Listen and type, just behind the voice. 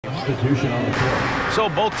substitution on the court. So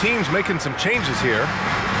both teams making some changes here.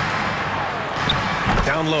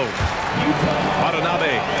 Down low.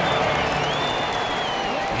 Watanabe.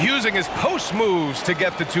 Using his post moves to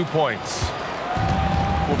get the 2 points.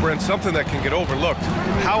 Well, Brent, something that can get overlooked.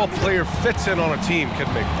 How a player fits in on a team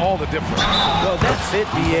can make all the difference. Well, that fit,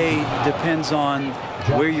 BA, depends on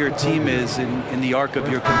where your team is in the arc of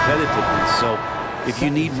your competitiveness. So if you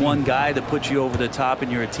need one guy to put you over the top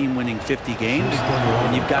and you're a team winning 50 games,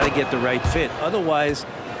 then you've got to get the right fit. Otherwise,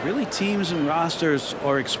 really teams and rosters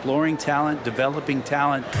are exploring talent, developing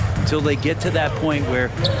talent until they get to that point where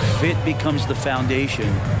fit becomes the foundation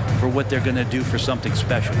for what they're going to do for something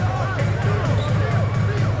special.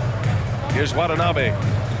 Here's Watanabe.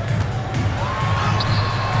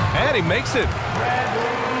 And he makes it.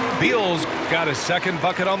 Beal's got his second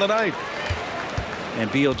bucket on the night. And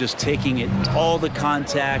Beal just taking it, all the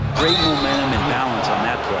contact, great momentum and balance on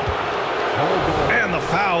that play. And the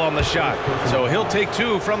foul on the shot. So he'll take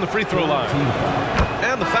 2 from the free throw line.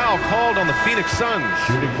 And the foul called on the Phoenix Suns.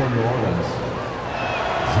 Shooting for New Orleans.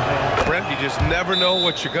 Brent, you just never know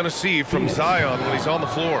what you're going to see from Zion when he's on the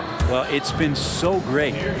floor. Well, it's been so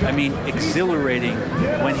great. I mean, exhilarating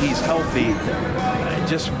when he's healthy. I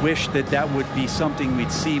just wish that that would be something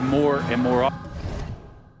we'd see more and more often.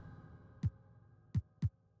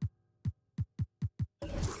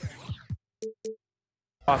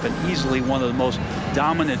 Often easily one of the most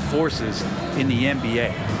dominant forces in the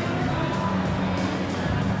NBA.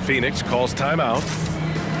 Phoenix calls timeout.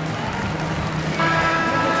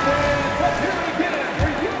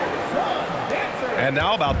 And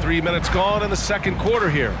now about 3 minutes gone in the second quarter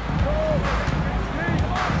here.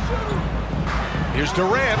 Here's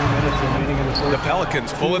Durant. The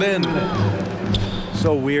Pelicans pull it in.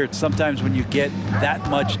 So weird. Sometimes when you get that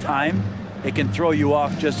much time, it can throw you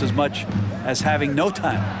off just as much as having no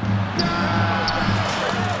time.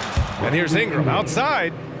 And here's Ingram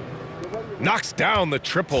outside. Knocks down the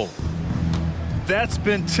triple. That's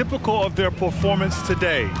been typical of their performance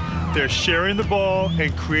today. They're sharing the ball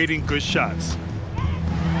and creating good shots.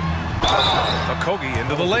 Okogie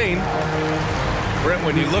into the lane. Brent,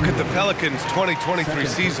 when you look at the Pelicans' 2023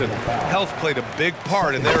 season, health played a big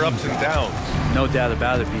part in their ups and downs. No doubt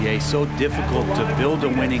about it, BA. So difficult to build a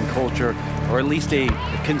winning culture, or at least a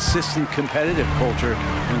consistent competitive culture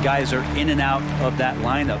when guys are in and out of that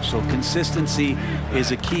lineup. So consistency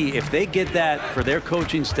is a key. If they get that for their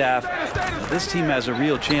coaching staff, this team has a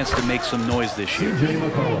real chance to make some noise this year.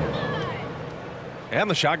 And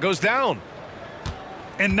the shot goes down.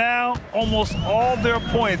 And now almost all their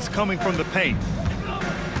points coming from the paint.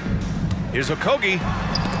 Here's Okogie.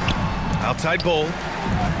 Outside Bull.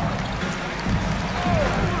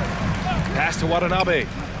 Pass to Watanabe.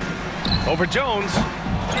 Over Jones.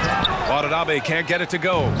 Watanabe can't get it to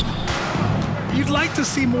go. You'd like to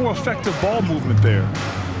see more effective ball movement there.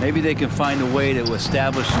 Maybe they can find a way to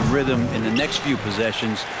establish some rhythm in the next few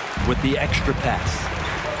possessions with the extra pass.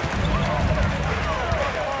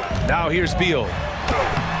 Now here's Beal.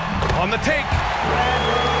 On the take.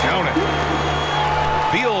 Count it.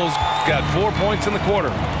 Beal's got 4 points in the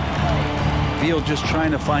quarter. Beal just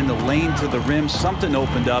trying to find the lane to the rim. Something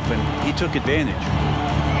opened up, and he took advantage.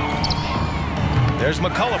 There's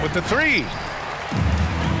McCullough with the 3.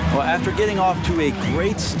 Well, after getting off to a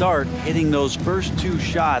great start, hitting those first 2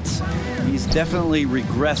 shots, he's definitely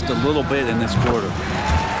regressed a little bit in this quarter.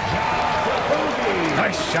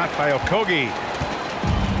 Nice shot by Okogie.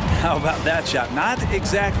 How about that shot? Not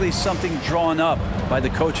exactly something drawn up by the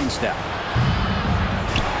coaching staff.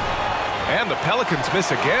 And the Pelicans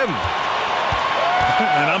miss again.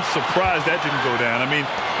 And I'm surprised that didn't go down. I mean,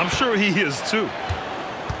 I'm sure he is too.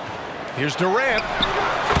 Here's Durant.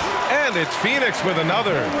 And it's Phoenix with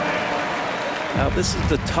another. Now, this is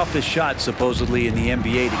the toughest shot, supposedly, in the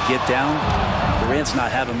NBA to get down. Durant's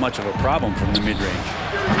not having much of a problem from the mid-range.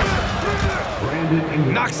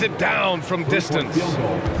 Knocks it down from distance.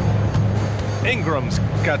 Ingram's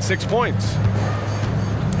got 6 points.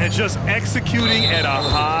 And just executing at a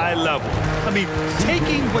high level. I mean,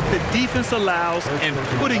 taking what the defense allows and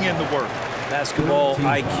putting in the work. Basketball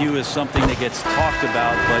IQ is something that gets talked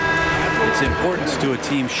about, but its importance to a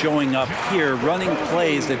team showing up here, running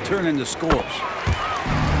plays that turn into scores.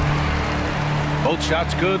 Both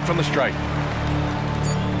shots good from the stripe.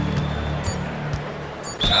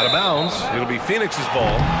 Out of bounds. It'll be Phoenix's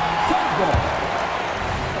ball.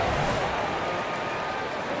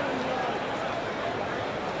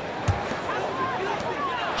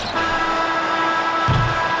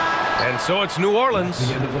 And so it's New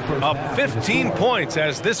Orleans up 15 points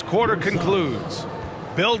as this quarter concludes.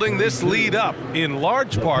 building this lead up in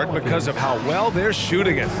large part because of how well they're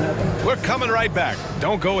shooting it. We're coming right back.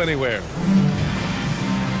 Don't go anywhere.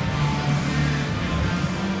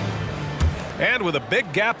 And with a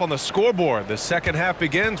big gap on the scoreboard, the second half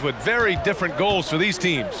begins with very different goals for these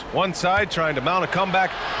teams. One side trying to mount a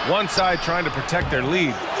comeback, one side trying to protect their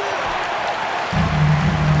lead.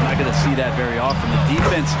 Not going to see that very often. The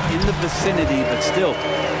defense in the vicinity, but still,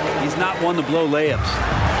 he's not one to blow layups.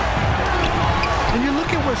 And you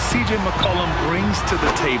look at what C.J. McCollum brings to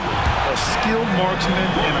the table. A skilled marksman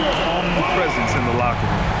and a calming presence in the locker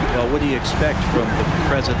room. Well, what do you expect from the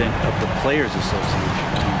president of the Players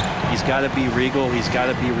Association? He's got to be regal, he's got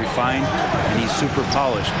to be refined, and he's super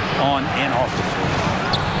polished on and off the floor.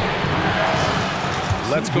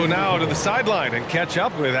 Let's go now to the sideline and catch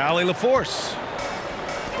up with Allie LaForce.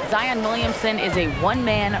 Zion Williamson is a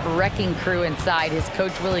one-man wrecking crew inside. His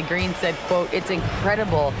coach, Willie Green, said, quote, "It's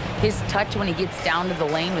incredible his touch when he gets down to the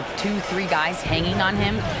lane with 2-3 guys hanging on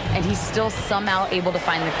him, and he's still somehow able to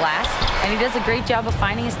find the glass. And he does a great job of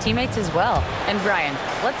finding his teammates as well." And Brian,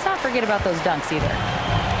 let's not forget about those dunks either.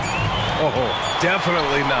 Oh,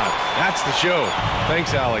 definitely not. That's the show.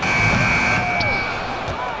 Thanks, Allie.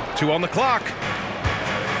 2 on the clock.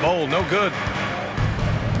 Bowl, no good.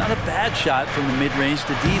 Not a bad shot from the mid-range.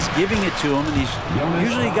 The D's giving it to him, and he's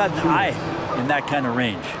usually got an eye in that kind of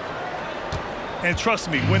range. And trust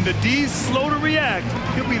me, when the D's slow to react,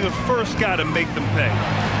 he'll be the first guy to make them pay.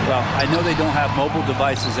 Well, I know they don't have mobile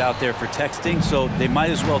devices out there for texting, so they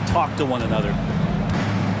might as well talk to one another.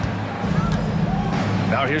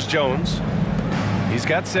 Now here's Jones. He's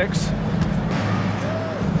got 6.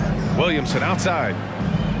 Williamson outside.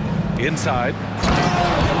 Inside.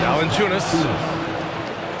 Valanciunas.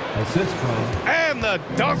 Assist from. And the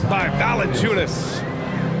dunk by Valanciunas.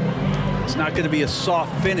 It's not going to be a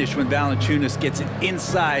soft finish when Valanciunas gets it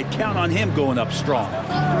inside. Count on him going up strong.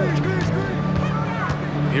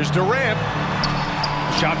 Here's Durant.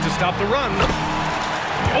 Shot to stop the run.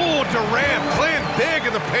 Oh, Durant playing big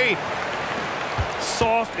in the paint.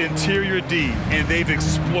 Soft interior D, and they've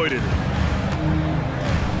exploited it.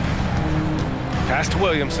 Pass to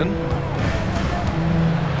Williamson.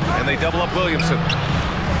 And they double up Williamson.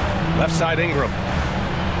 Left side Ingram.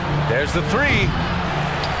 There's the 3.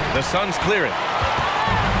 The Suns clear it.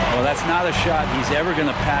 Well, that's not a shot he's ever going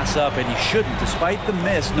to pass up, and he shouldn't. Despite the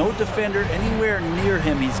miss, no defender anywhere near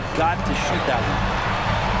him. He's got to shoot that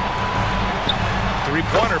one.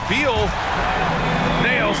 3-pointer. Beal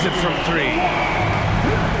nails it from 3.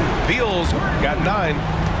 Beal's got 9.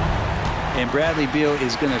 And Bradley Beal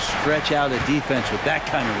is going to stretch out a defense with that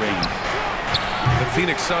kind of range. The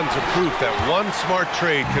Phoenix Suns are proof that one smart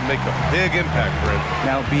trade can make a big impact, Brent.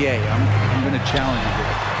 Now, B.A., I'm going to challenge you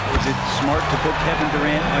here. Is it smart to put Kevin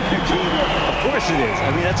Durant on your team? Of course it is. I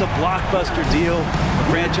mean, that's a blockbuster deal. The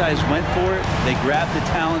franchise went for it. They grabbed the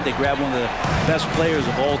talent. They grabbed one of the best players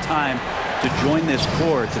of all time to join this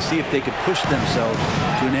core to see if they could push themselves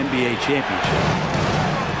to an NBA championship.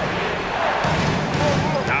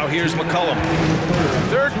 Now here's McCollum.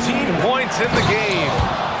 13 points in the game.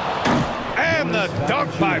 And the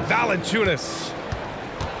dunk by Valanciunas.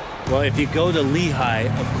 Well, if you go to Lehigh,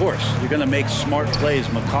 of course, you're going to make smart plays.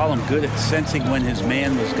 McCollum good at sensing when his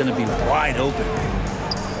man was going to be wide open.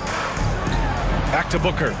 Back to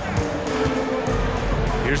Booker.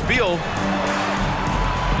 Here's Beal.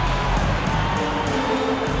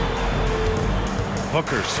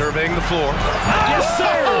 Booker surveying the floor. Yes, sir!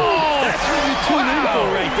 That's what you tune in for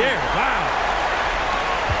right there. Wow.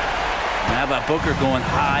 And how about Booker going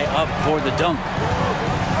high up for the dunk?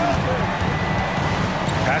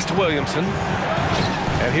 Pass to Williamson.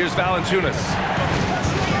 And here's Valanciunas.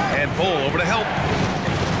 And Bull over to help.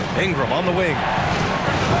 Ingram on the wing.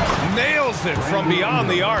 Nails it from beyond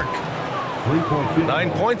the arc.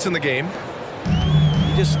 9 points in the game.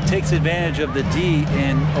 He just takes advantage of the D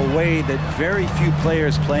in a way that very few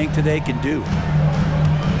players playing today can do.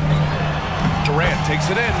 Durant takes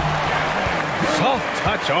it in. Soft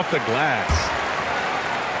touch off the glass.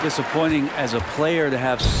 Disappointing as a player to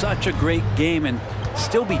have such a great game and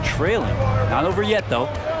still be trailing. Not over yet, though.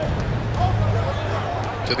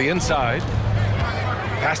 To the inside.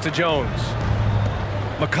 Pass to Jones.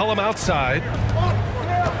 McCollum outside.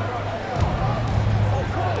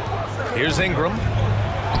 Here's Ingram.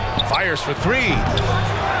 Fires for 3.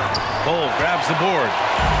 Bull grabs the board.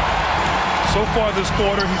 So far this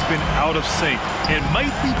quarter, he's been out of sync and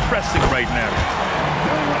might be pressing right now.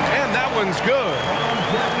 And that one's good.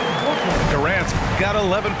 Durant's got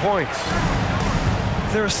 11 points.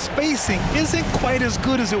 Their spacing isn't quite as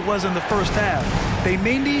good as it was in the first half. They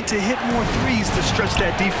may need to hit more threes to stretch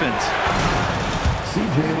that defense. C.J.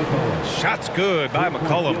 McCollum. Shot's good by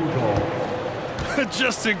McCollum.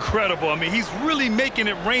 Just incredible. I mean, he's really making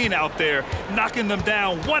it rain out there, knocking them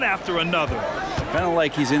down one after another. Kind of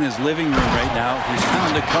like he's in his living room right now. He's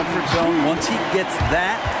found a comfort zone. Once he gets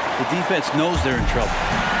that, the defense knows they're in trouble.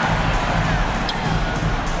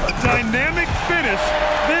 A dynamic finish,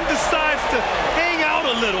 then decides to hang out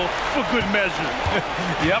a little for good measure.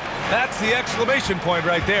 Yep, that's the exclamation point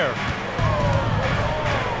right there.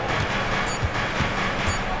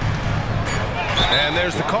 And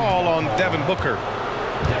there's the call on Devin Booker.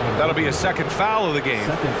 That'll be a second foul of the game.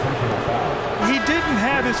 He didn't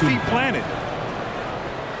have his feet planted.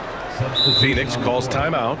 Phoenix calls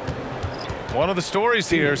timeout. One of the stories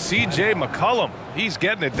here, C.J. McCollum. He's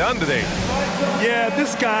getting it done today. Yeah,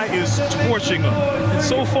 this guy is torching them. And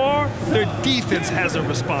so far, their defense hasn't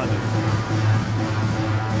responded.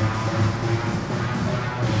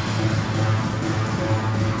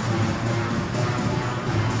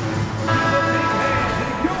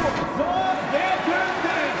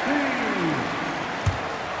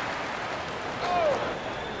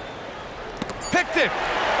 Picked it.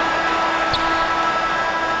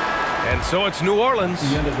 And so it's New Orleans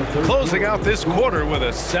closing out this quarter with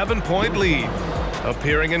a 7-point lead.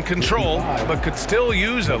 Appearing in control, but could still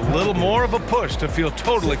use a little more of a push to feel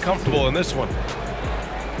totally comfortable in this one.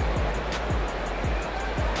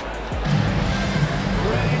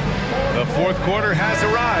 The fourth quarter has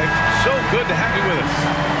arrived. So good to have you with us.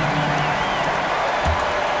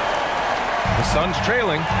 The Suns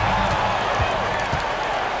trailing.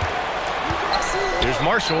 Here's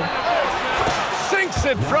Marshall. Sinks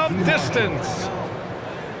it from distance.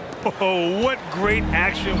 Oh, what great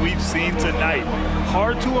action we've seen tonight.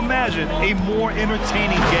 Hard to imagine a more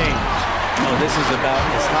entertaining game. No, this is about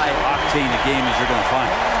as high-octane a game as you're going to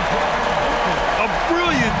find. A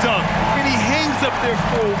brilliant dunk, and he hangs up there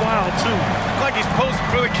for a while, too. Like he's posing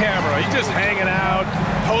for the camera. He's just hanging out,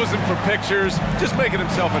 posing for pictures, just making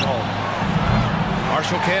himself at home.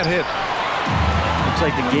 Marshall can't hit. Looks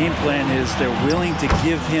like the game plan is they're willing to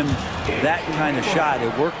give him that kind of shot.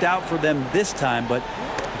 It worked out for them this time, but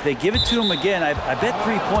if they give it to him again, I bet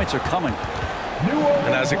 3 points are coming.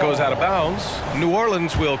 And as it goes out of bounds, New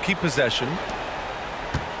Orleans will keep possession.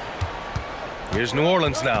 Here's New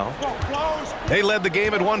Orleans now. They led the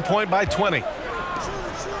game at 1 point by 20.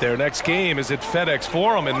 Their next game is at FedEx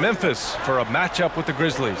Forum in Memphis for a matchup with the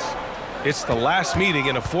Grizzlies. It's the last meeting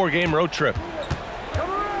in a 4-game road trip.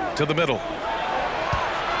 To the middle.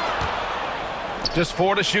 Just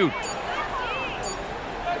 4 to shoot.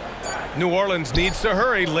 New Orleans needs to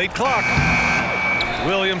hurry. Late clock.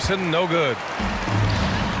 Williamson, no good.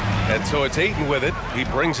 And so it's Ayton with it. He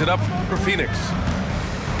brings it up for Phoenix.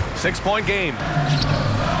 6-point game.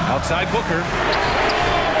 Outside Booker.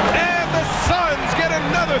 And the Suns get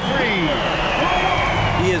another 3.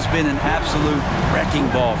 He has been an absolute wrecking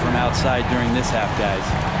ball from outside during this half, guys.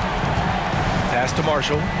 Pass to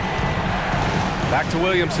Marshall. Back to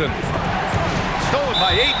Williamson. Stolen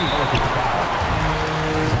by Ayton.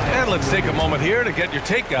 And let's take a moment here to get your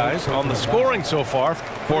take, guys, on the scoring so far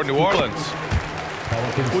for New Orleans.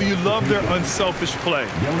 Well, you love their unselfish play.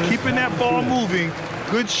 Keeping that ball moving,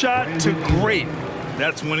 good shot to great.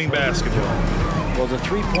 That's winning basketball. Well, the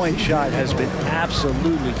three-point shot has been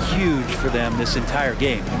absolutely huge for them this entire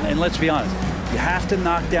game. And let's be honest, you have to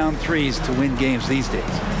knock down threes to win games these days.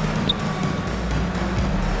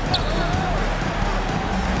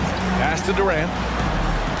 Pass to Durant.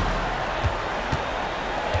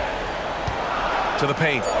 To the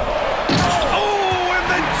paint. Oh, and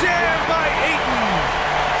the jam by Ayton.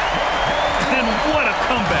 And what a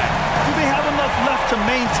comeback. Do they have enough left to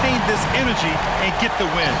maintain this energy and get the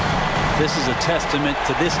win? This is a testament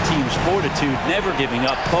to this team's fortitude, never giving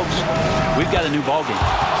up. Folks, we've got a new ballgame.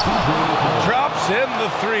 Drops in the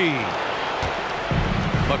 3.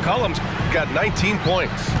 McCollum's got 19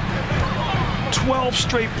 points. 12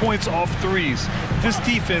 straight points off threes. This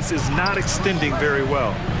defense is not extending very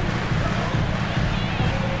well.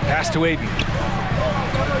 Pass to Ayton.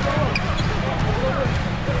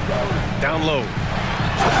 Down low.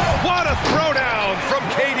 What a throwdown from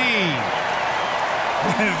KD.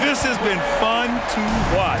 This has been fun to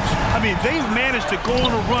watch. I mean, they've managed to go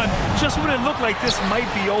on a run just when it looked like this might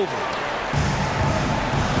be over.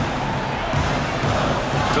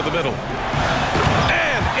 To the middle.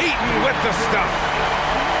 And Ayton with the stuff.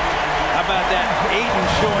 How about that? Ayton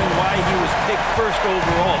showing why he was picked first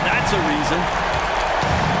overall. That's a reason.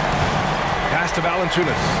 Pass to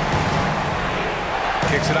Valanciunas.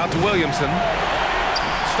 Kicks it out to Williamson.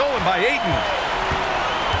 Stolen by Ayton.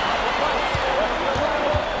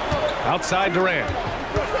 Outside Durant.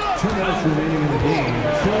 2 minutes remaining in the game.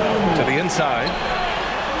 To the inside.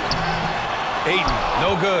 Ayton,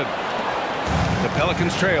 no good. The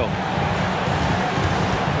Pelicans trail.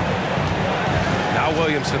 Now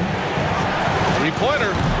Williamson.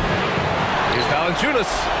 Three-pointer. Here's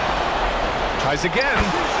Valanciunas. Tries again.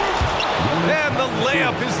 And the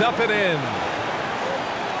layup is up and in.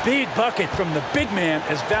 Big bucket from the big man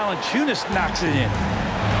as Valanciunas knocks it in.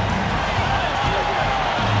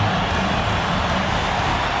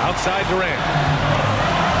 Outside Durant.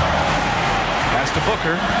 Pass to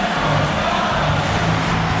Booker.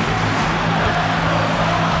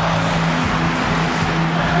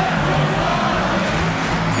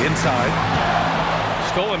 Inside.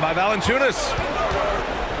 Stolen by Valanciunas.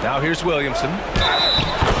 Now here's Williamson.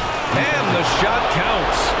 And the shot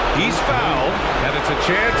counts. He's fouled, and it's a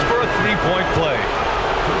chance for a three-point play.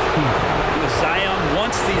 Zion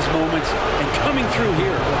wants these moments and coming through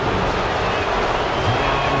here.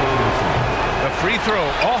 The free throw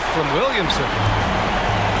off from Williamson.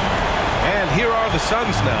 And here are the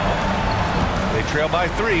Suns now. They trail by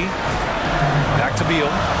 3. Back to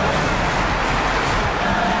Beal.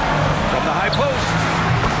 From the high post.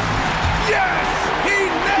 Yes! He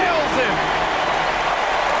nails him!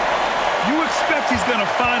 You expect he's going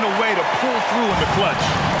to find a way to pull through in the clutch.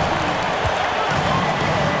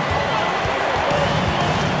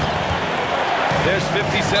 There's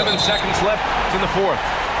 57 seconds left in the fourth.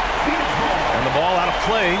 And the ball out of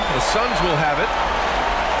play. The Suns will have it.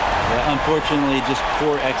 Yeah, unfortunately, just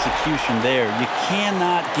poor execution there. You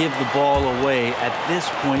cannot give the ball away at this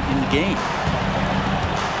point in the game.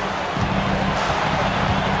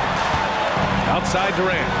 Outside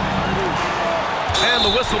Durant. And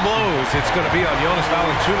the whistle blows. It's going to be on Jonas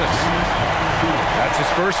Valanciunas. That's his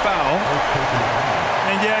first foul.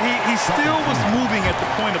 And yeah, he still was moving at the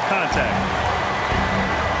point of contact.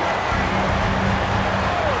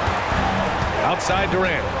 Outside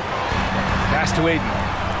Durant. Pass to Ayton.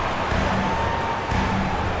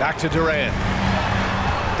 Back to Durant.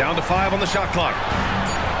 Down to 5 on the shot clock.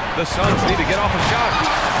 The Suns need to get off a shot.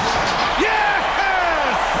 Yes!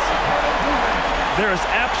 There is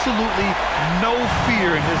absolutely no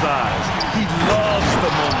fear in his eyes. He loves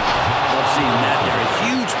the moment. Love seeing that there. A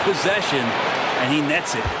huge possession, and he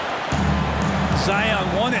nets it. Zion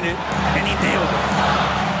wanted it, and he nailed it.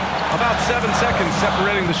 About 7 seconds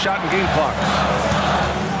separating the shot and game clocks.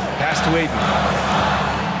 Pass to Ayton.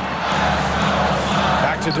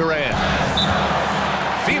 Back to Durant.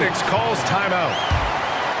 Phoenix calls timeout.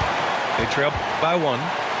 They trail by 1.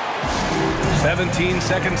 17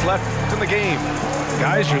 seconds left in the game.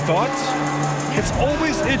 Guys, your thoughts? It's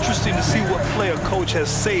always interesting to see what play a coach has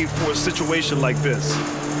saved for a situation like this.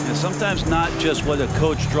 And sometimes not just what a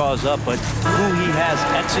coach draws up, but who he has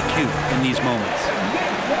execute in these moments.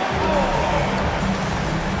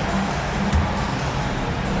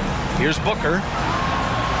 Here's Booker.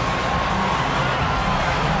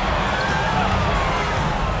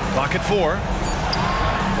 Clock at 4.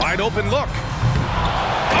 Wide open look.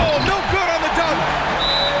 Oh, no good on the dunk.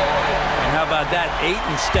 And how about that?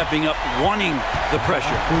 Ayton stepping up, wanting the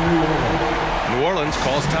pressure. New Orleans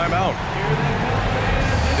calls timeout.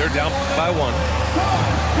 They're down by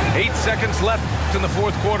 1. 8 seconds left in the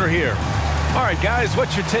fourth quarter here. All right, guys,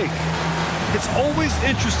 what's your take? It's always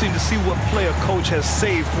interesting to see what play a coach has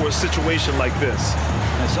saved for a situation like this.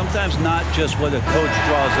 And sometimes not just what a coach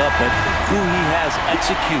draws up, but who he has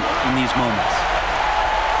execute in these moments.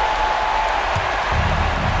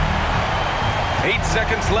 8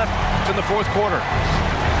 seconds left in the fourth quarter.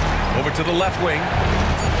 Over to the left wing.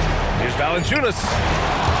 Here's Valanciunas.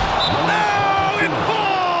 No, it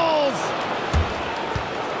falls!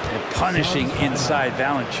 And punishing inside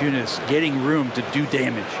Valanciunas, getting room to do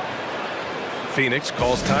damage. Phoenix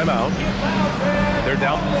calls timeout. They're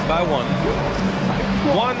down by 1.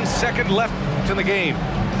 1 second left in the game.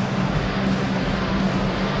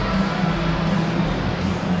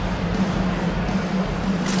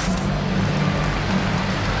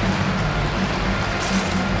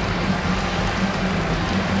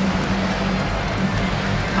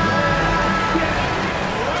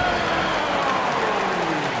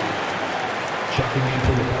 Checking in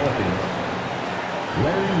for the Pelicans,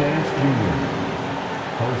 Larry Nance Jr.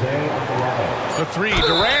 Jose Alvarado. The 3,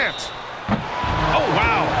 Durant. Oh,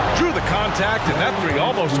 wow. Drew the contact, and that 3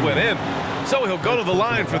 almost went in. So he'll go to the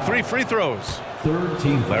line for 3 free throws. Third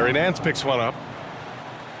team. Larry Nance picks one up.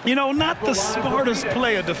 You know, not the smartest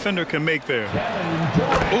play a defender can make there. Ooh,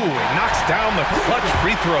 it knocks down the clutch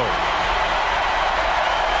free throw.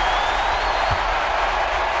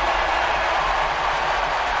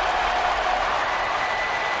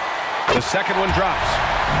 The second one drops,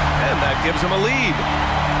 and that gives him a lead.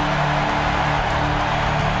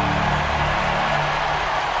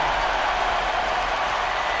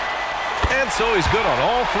 And so he's good on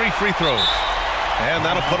all 3 free throws. And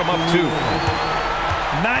that'll put him up 2.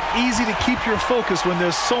 Not easy to keep your focus when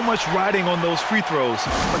there's so much riding on those free throws,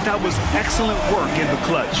 but that was excellent work in the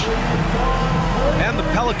clutch. And the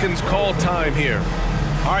Pelicans call time here.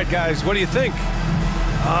 All right, guys, what do you think?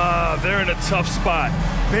 They're in a tough spot.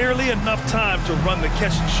 Barely enough time to run the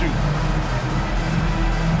catch and shoot.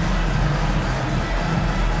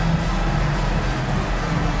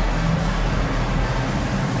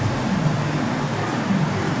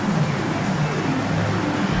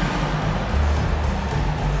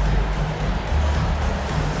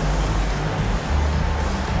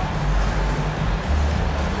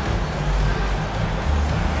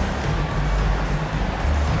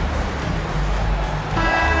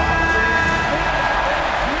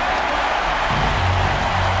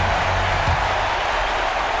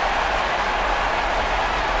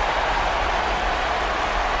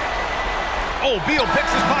 Oh, Beal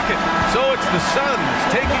picks his pocket. So it's the Suns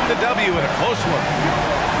taking the W in a close one.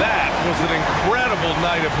 That was an incredible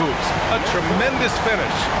night of hoops. A tremendous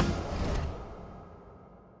finish.